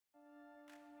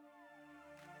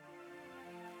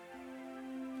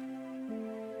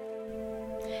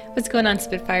What's going on,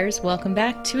 Spitfires? Welcome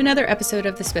back to another episode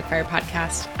of the Spitfire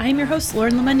Podcast. I'm your host,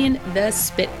 Lauren Lemunyon, the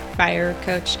Spitfire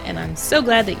Coach, and I'm so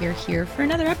glad that you're here for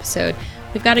another episode.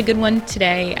 We've got a good one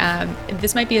today.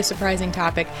 This might be a surprising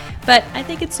topic, but I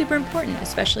think it's super important,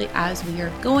 especially as we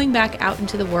are going back out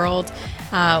into the world.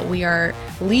 We are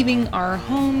leaving our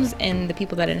homes and the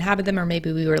people that inhabit them, or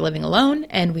maybe we were living alone,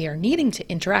 and we are needing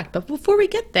to interact. But before we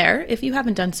get there, if you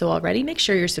haven't done so already, make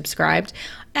sure you're subscribed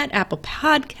at Apple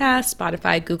Podcasts,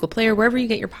 Spotify, Google Play, or wherever you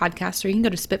get your podcasts, or you can go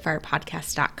to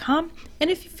spitfirepodcast.com. And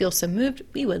if you feel so moved,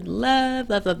 we would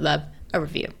love a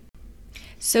review.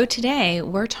 So today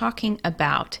we're talking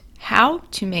about how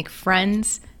to make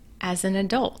friends as an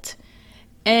adult.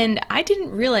 And I didn't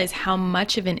realize how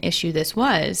much of an issue this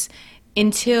was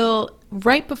until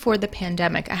right before the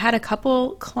pandemic. I had a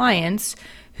couple clients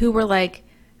who were like,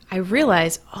 I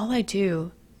realize all I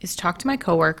do is talk to my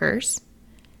coworkers,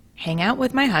 hang out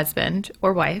with my husband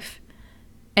or wife,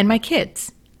 and my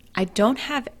kids. I don't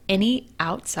have any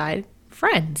outside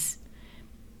friends.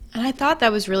 And I thought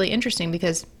that was really interesting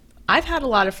because I've had a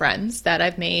lot of friends that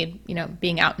I've made,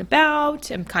 being out and about.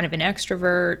 I'm kind of an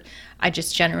extrovert. I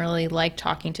just generally like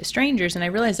talking to strangers. And I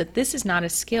realized that this is not a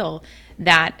skill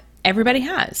that everybody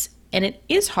has. And it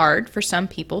is hard for some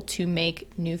people to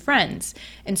make new friends.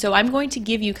 And so I'm going to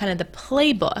give you kind of the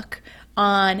playbook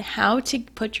on how to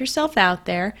put yourself out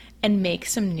there and make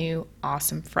some new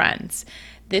awesome friends.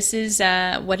 This is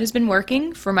what has been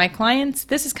working for my clients.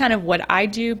 This is kind of what I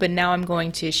do, but now I'm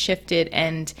going to shift it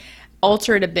and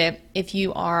alter it a bit if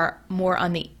you are more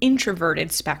on the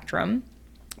introverted spectrum,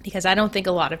 because I don't think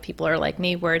a lot of people are like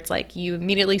me, where it's like you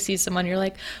immediately see someone, you're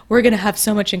like, we're going to have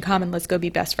so much in common, let's go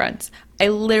be best friends. I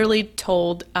literally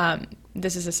told,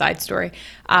 this is a side story,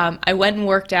 I went and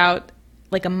worked out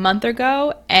like a month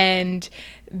ago, and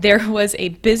there was a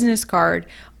business card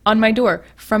on my door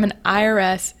from an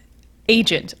IRS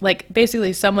agent, like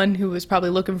basically someone who was probably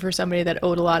looking for somebody that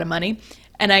owed a lot of money.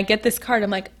 And I get this card. I'm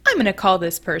like, I'm going to call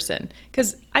this person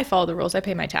because I follow the rules. I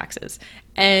pay my taxes.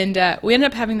 And we ended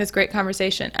up having this great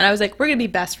conversation. And I was like, we're going to be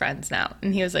best friends now.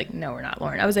 And he was like, no, we're not,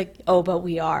 Lauren. I was like, oh, but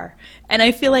we are. And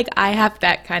I feel like I have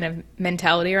that kind of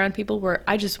mentality around people where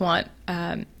I just want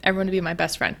everyone to be my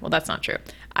best friend. Well, that's not true.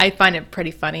 I find it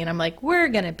pretty funny. And I'm like, we're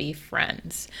going to be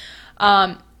friends.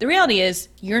 The reality is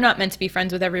you're not meant to be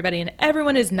friends with everybody, and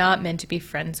everyone is not meant to be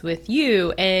friends with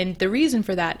you. And the reason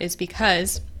for that is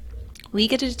because we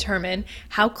get to determine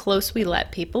how close we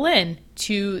let people in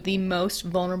to the most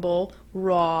vulnerable,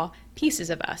 raw pieces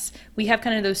of us. We have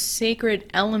kind of those sacred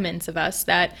elements of us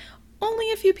that only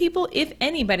a few people, if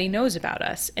anybody, knows about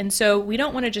us. And so we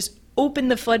don't want to just open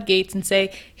the floodgates and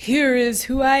say, here is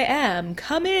who I am.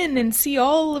 Come in and see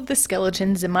all of the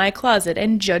skeletons in my closet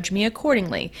and judge me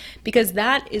accordingly. Because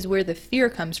that is where the fear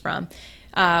comes from.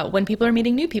 When people are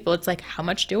meeting new people, it's like, how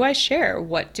much do I share?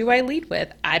 What do I lead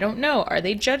with? I don't know. Are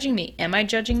they judging me? Am I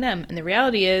judging them? And the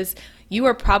reality is you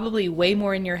are probably way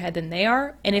more in your head than they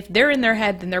are. And if they're in their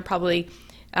head, then they're probably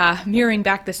mirroring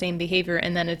back the same behavior,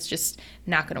 and then it's just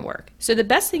not going to work. So the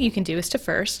best thing you can do is to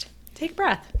first take a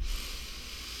breath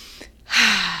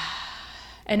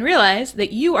and realize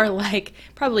that you are like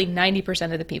probably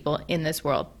 90% of the people in this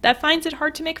world that finds it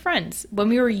hard to make friends. When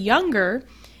we were younger,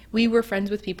 we were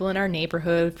friends with people in our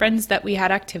neighborhood, friends that we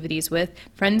had activities with,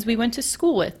 friends we went to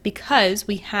school with, because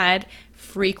we had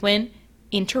frequent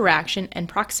interaction and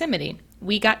proximity.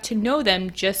 We got to know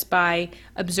them just by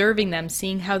observing them,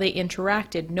 seeing how they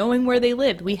interacted, knowing where they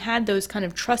lived. We had those kind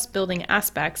of trust-building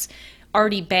aspects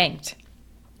already banked.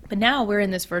 But now we're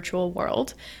in this virtual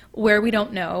world where we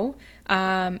don't know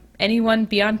anyone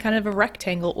beyond kind of a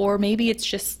rectangle, or maybe it's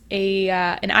just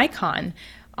an icon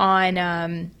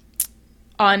on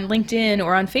LinkedIn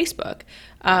or on Facebook.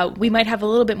 We might have a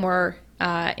little bit more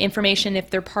information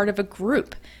if they're part of a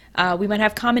group. We might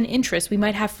have common interests. We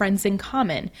might have friends in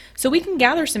common. So we can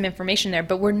gather some information there,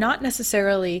 but we're not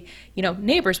necessarily,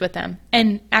 neighbors with them.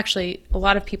 And actually, a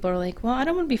lot of people are like, well, I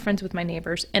don't want to be friends with my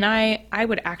neighbors. And I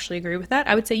would actually agree with that.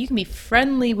 I would say you can be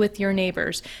friendly with your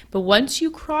neighbors, but once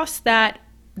you cross that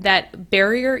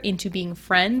barrier into being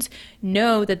friends,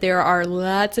 know that there are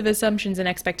lots of assumptions and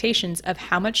expectations of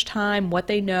how much time, what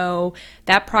they know.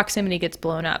 That proximity gets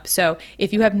blown up. So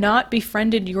if you have not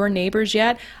befriended your neighbors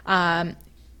yet,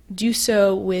 do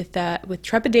so with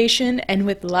trepidation and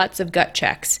with lots of gut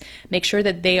checks. Make sure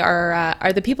that they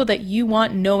are the people that you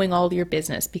want knowing all your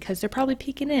business, because they're probably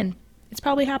peeking in. It's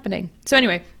probably happening. So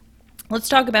anyway, let's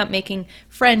talk about making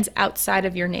friends outside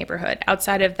of your neighborhood,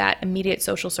 outside of that immediate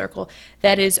social circle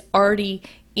that is already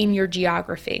in your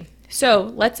geography.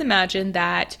 So let's imagine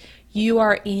that you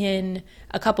are in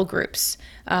a couple groups.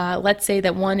 Let's say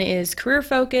that one is career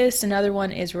focused, another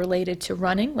one is related to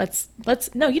running.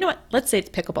 No, you know what? Let's say it's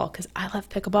pickleball because I love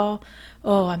pickleball.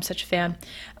 Oh, I'm such a fan.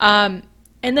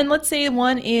 And then let's say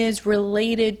one is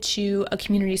related to a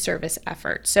community service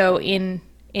effort. So in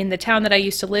the town that I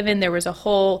used to live in, there was a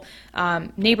whole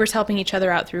neighbors helping each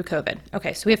other out through COVID.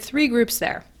 Okay, so we have 3 groups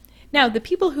there. Now, the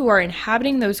people who are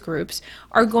inhabiting those groups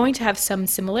are going to have some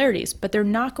similarities, but they're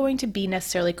not going to be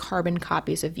necessarily carbon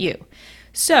copies of you.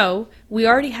 So we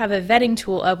already have a vetting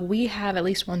tool of we have at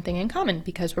least one thing in common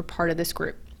because we're part of this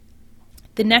group.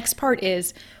 The next part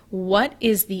is, what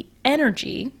is the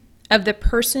energy of the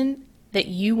person that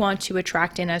you want to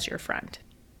attract in as your friend?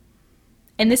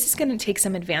 And this is going to take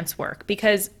some advanced work,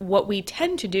 because what we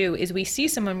tend to do is we see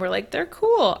someone, we're like, they're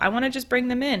cool, I want to just bring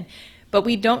them in. But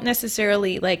we don't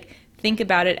necessarily think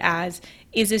about it as,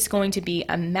 is this going to be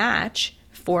a match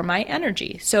for my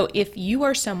energy? So if you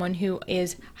are someone who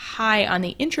is high on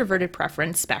the introverted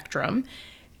preference spectrum,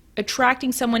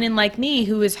 attracting someone in like me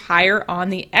who is higher on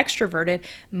the extroverted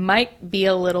might be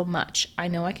a little much. I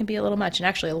know I can be a little much. And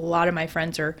actually a lot of my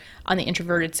friends are on the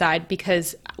introverted side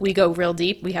because we go real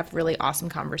deep. We have really awesome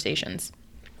conversations.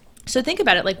 So think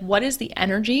about it, what is the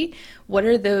energy? What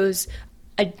are those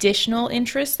additional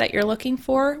interests that you're looking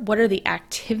for? What are the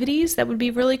activities that would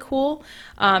be really cool?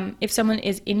 If someone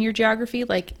is in your geography,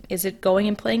 is it going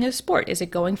and playing a sport? Is it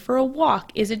going for a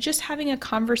walk? Is it just having a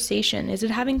conversation? Is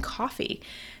it having coffee?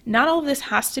 Not all of this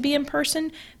has to be in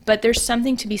person, but there's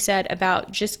something to be said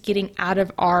about just getting out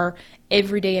of our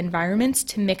everyday environments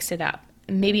to mix it up,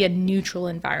 maybe a neutral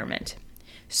environment.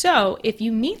 So if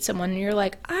you meet someone and you're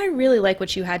like, I really like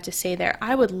what you had to say there,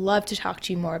 I would love to talk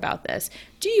to you more about this.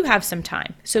 Do you have some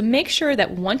time? So make sure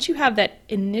that once you have that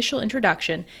initial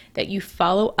introduction, that you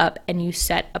follow up and you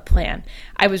set a plan.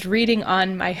 I was reading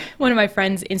on one of my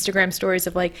friends' Instagram stories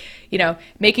of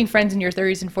making friends in your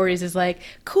 30s and 40s is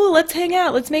cool, let's hang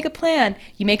out, let's make a plan.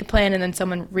 You make a plan and then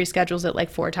someone reschedules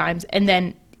it 4 times and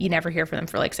then you never hear from them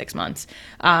for 6 months.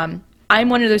 I'm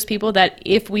one of those people that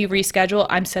if we reschedule,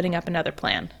 I'm setting up another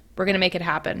plan. We're going to make it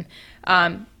happen.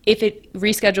 If it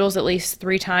reschedules at least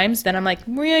 3 times, then I'm like,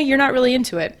 Maria, you're not really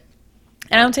into it.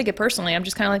 And I don't take it personally. I'm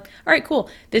just kind of all right, cool.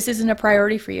 This isn't a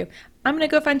priority for you. I'm going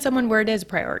to go find someone where it is a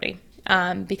priority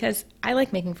because I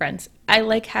like making friends. I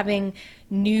like having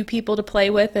new people to play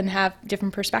with and have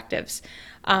different perspectives.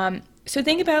 So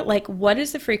think about what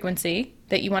is the frequency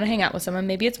that you want to hang out with someone.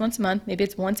 Maybe it's once a month, maybe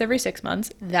it's once every 6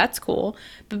 months. That's cool.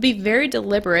 But be very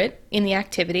deliberate in the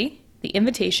activity, the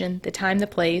invitation, the time, the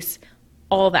place,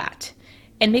 all that.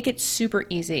 And make it super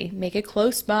easy. Make it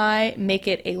close by, make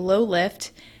it a low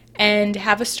lift, and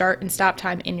have a start and stop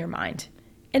time in your mind.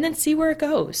 And then see where it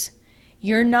goes.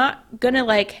 You're not going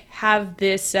to have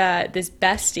this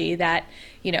bestie that,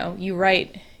 you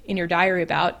write in your diary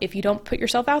about if you don't put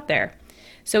yourself out there.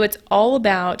 So it's all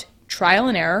about trial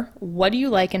and error. What do you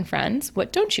like in friends?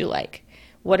 What don't you like?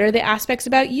 What are the aspects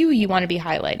about you want to be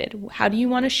highlighted? How do you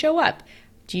want to show up?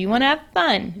 Do you want to have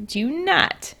fun? Do you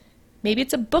not? Maybe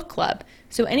it's a book club.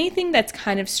 So anything that's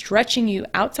kind of stretching you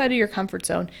outside of your comfort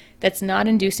zone that's not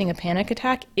inducing a panic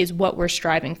attack is what we're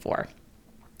striving for.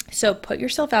 So put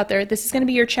yourself out there. This is going to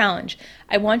be your challenge.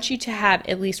 I want you to have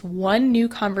at least one new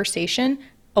conversation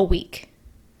a week.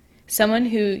 Someone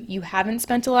who you haven't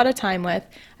spent a lot of time with.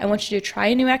 I want you to try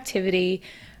a new activity,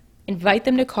 invite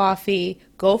them to coffee,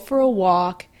 go for a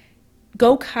walk,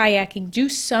 go kayaking, do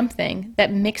something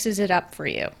that mixes it up for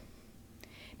you.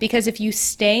 Because if you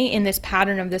stay in this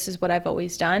pattern of this is what I've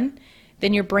always done,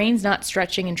 then your brain's not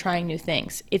stretching and trying new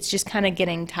things. It's just kind of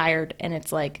getting tired and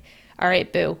it's all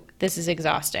right, boo, this is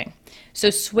exhausting. So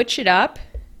switch it up.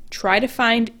 Try to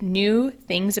find new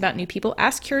things about new people.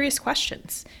 Ask curious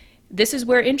questions. This is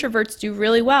where introverts do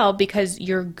really well because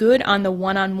you're good on the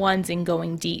one-on-ones and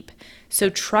going deep. So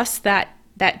trust that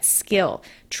skill,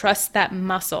 trust that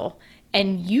muscle,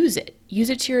 and use it. Use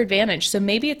it to your advantage. So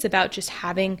maybe it's about just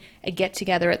having a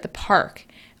get-together at the park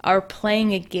or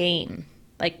playing a game,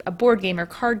 like a board game or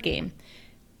card game.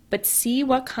 But see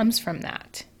what comes from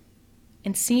that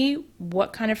and see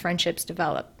what kind of friendships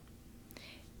develop.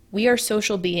 We are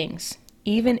social beings.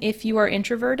 Even if you are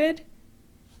introverted,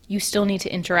 you still need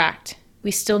to interact.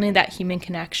 We still need that human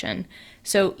connection.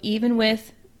 So even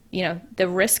with, the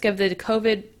risk of the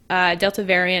COVID Delta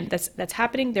variant that's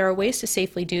happening, there are ways to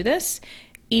safely do this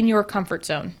in your comfort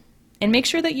zone. And make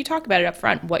sure that you talk about it up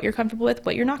front, what you're comfortable with,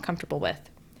 what you're not comfortable with.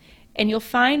 And you'll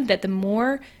find that the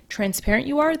more transparent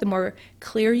you are, the more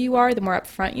clear you are, the more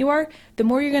upfront you are, the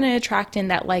more you're going to attract in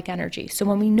that like energy. So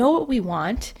when we know what we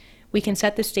want, we can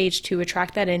set the stage to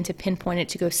attract that in, to pinpoint it,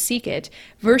 to go seek it,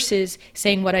 versus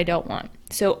saying what I don't want.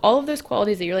 So all of those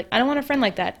qualities that you're like, I don't want a friend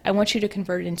like that, I want you to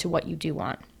convert it into what you do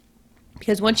want.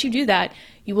 Because once you do that,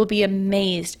 you will be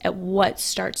amazed at what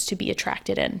starts to be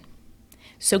attracted in.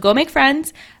 So go make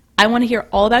friends. I want to hear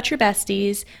all about your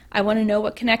besties. I want to know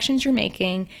what connections you're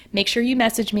making. Make sure you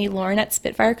message me,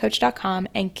 Lauren@spitfirecoach.com,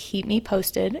 and keep me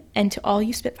posted. And to all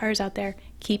you Spitfires out there,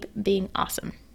 keep being awesome.